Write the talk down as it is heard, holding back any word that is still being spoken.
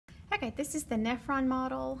Okay, this is the Nephron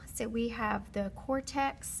model. So we have the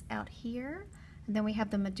cortex out here, and then we have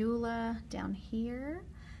the medulla down here.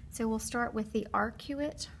 So we'll start with the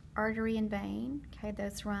arcuate artery and vein. Okay,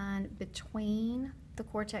 those run between the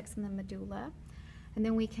cortex and the medulla. And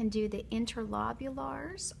then we can do the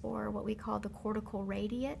interlobulars, or what we call the cortical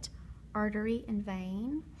radiate artery and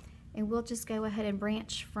vein. And we'll just go ahead and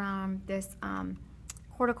branch from this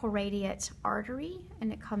cortical radiate artery,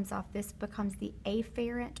 and it comes off. This becomes the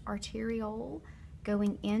afferent arteriole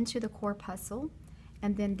going into the corpuscle,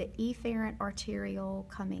 and then the efferent arteriole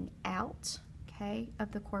coming out, okay,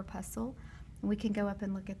 of the corpuscle. And we can go up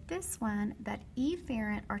and look at this one. That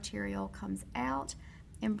efferent arteriole comes out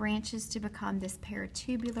and branches to become this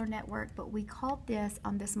paratubular network, but we call this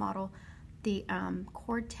on this model the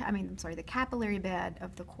the capillary bed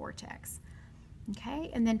of the cortex. Okay,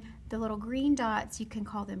 and then the little green dots, you can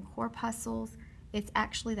call them corpuscles. It's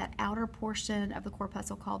actually that outer portion of the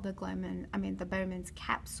corpuscle called the Bowman's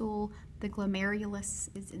capsule. The glomerulus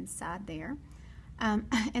is inside there.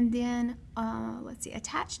 And then, let's see,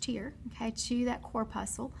 attached here, okay, to that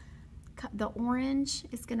corpuscle, the orange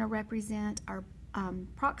is going to represent our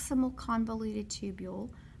proximal convoluted tubule.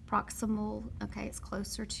 Proximal, okay, it's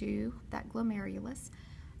closer to that glomerulus,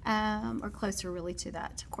 or closer really to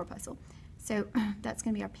that corpuscle. So that's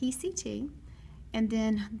going to be our PCT. And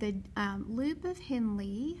then the loop of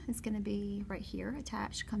Henle is going to be right here,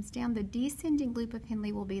 attached, comes down. The descending loop of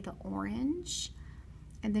Henle will be the orange.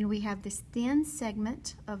 And then we have this thin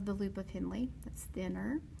segment of the loop of Henle, that's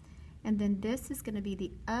thinner. And then this is going to be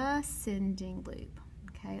the ascending loop,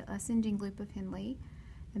 okay, ascending loop of Henle.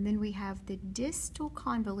 And then we have the distal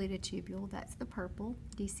convoluted tubule, that's the purple,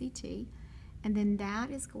 DCT. And then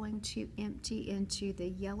that is going to empty into the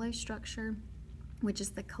yellow structure, which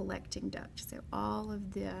is the collecting duct. So all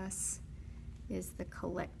of this is the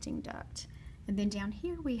collecting duct. And then down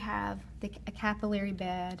here we have a capillary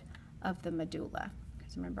bed of the medulla.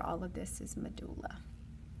 Because remember, all of this is medulla.